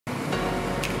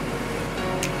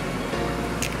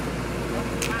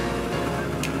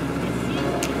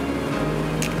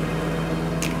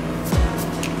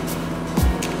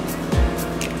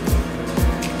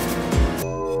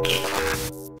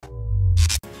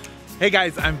Hey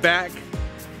guys, I'm back.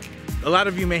 A lot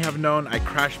of you may have known I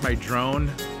crashed my drone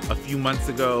a few months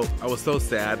ago. I was so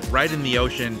sad. Right in the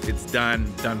ocean, it's done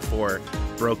for,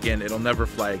 broken, it'll never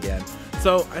fly again.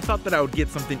 So I thought that I would get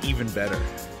something even better.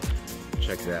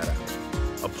 Check that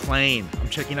out. A plane. I'm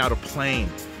checking out a plane.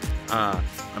 I'm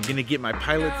gonna get my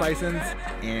pilot's license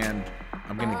and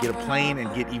I'm gonna get a plane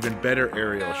and get even better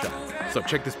aerial shots. So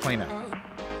check this plane out.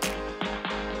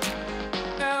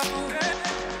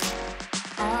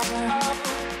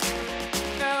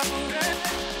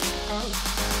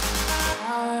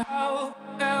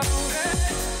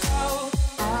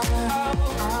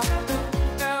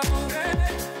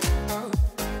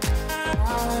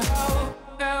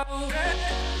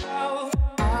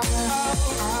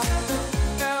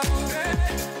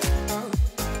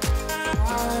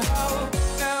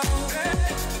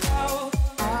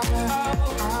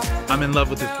 I'm in love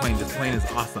with this plane. This plane is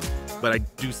awesome, but I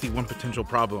do see one potential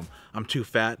problem. I'm too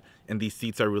fat and these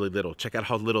seats are really little. Check out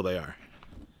how little they are.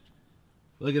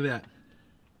 Look at that.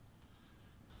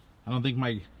 I don't think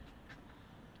my...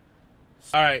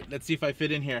 All right, let's see if I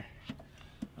fit in here.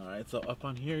 All right, so up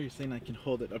on here, you're saying I can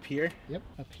hold it up here? Yep,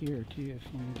 up here too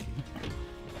if you need to.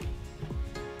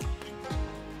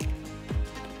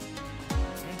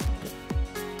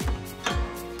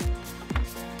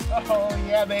 Oh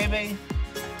yeah, baby.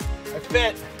 I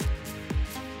fit.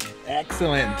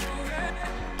 Excellent.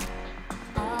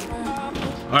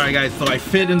 All right guys, so I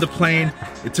fit in the plane.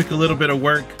 It took a little bit of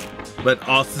work, but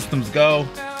all systems go.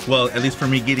 Well, at least for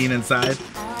me getting inside.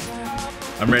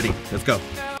 I'm ready, let's go.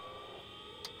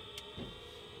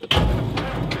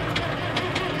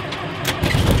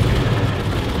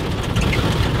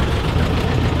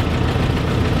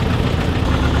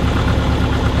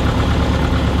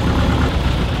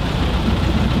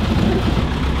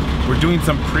 We're doing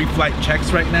some pre-flight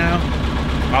checks right now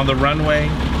on the runway.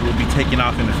 We'll be taking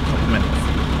off in a couple minutes.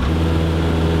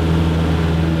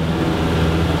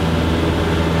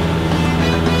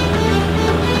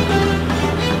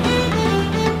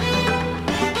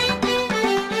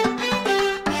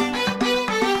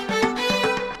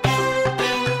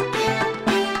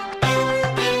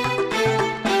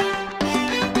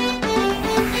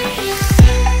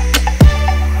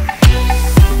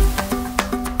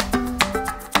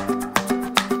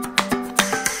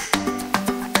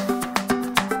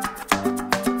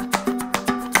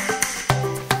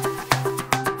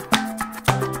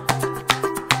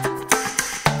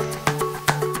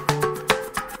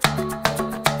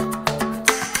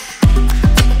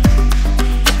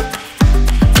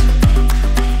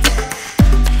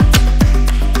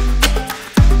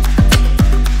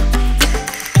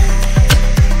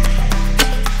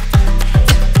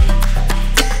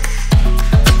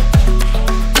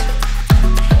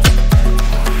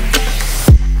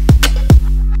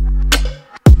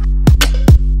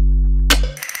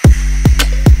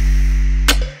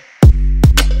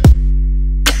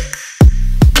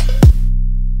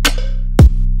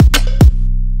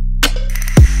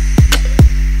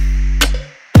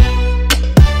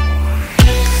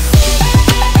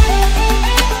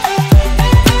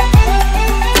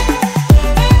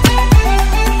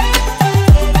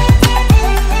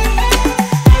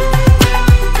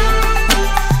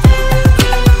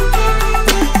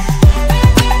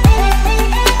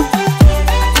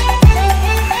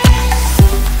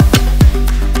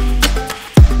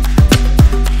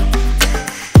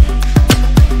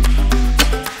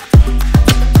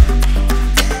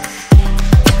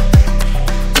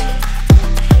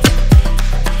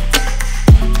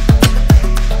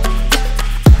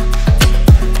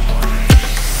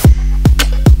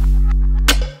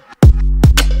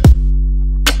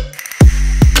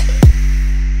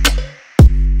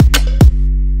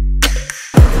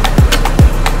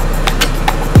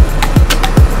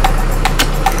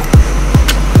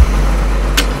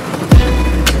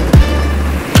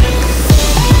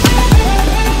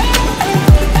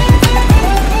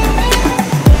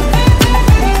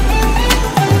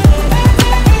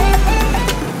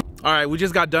 We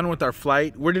just got done with our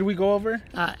flight. Where did we go over?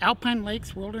 Alpine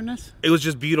Lakes Wilderness. It was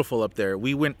just beautiful up there.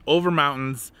 We went over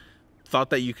mountains,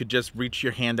 thought that you could just reach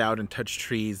your hand out and touch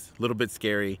trees, a little bit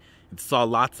scary. And saw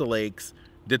lots of lakes,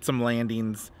 did some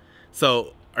landings.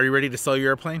 So, are you ready to sell your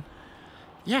airplane?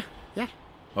 Yeah.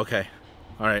 Okay.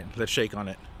 All right, let's shake on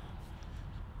it.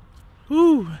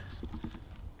 Woo!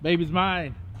 Baby's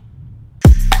mine.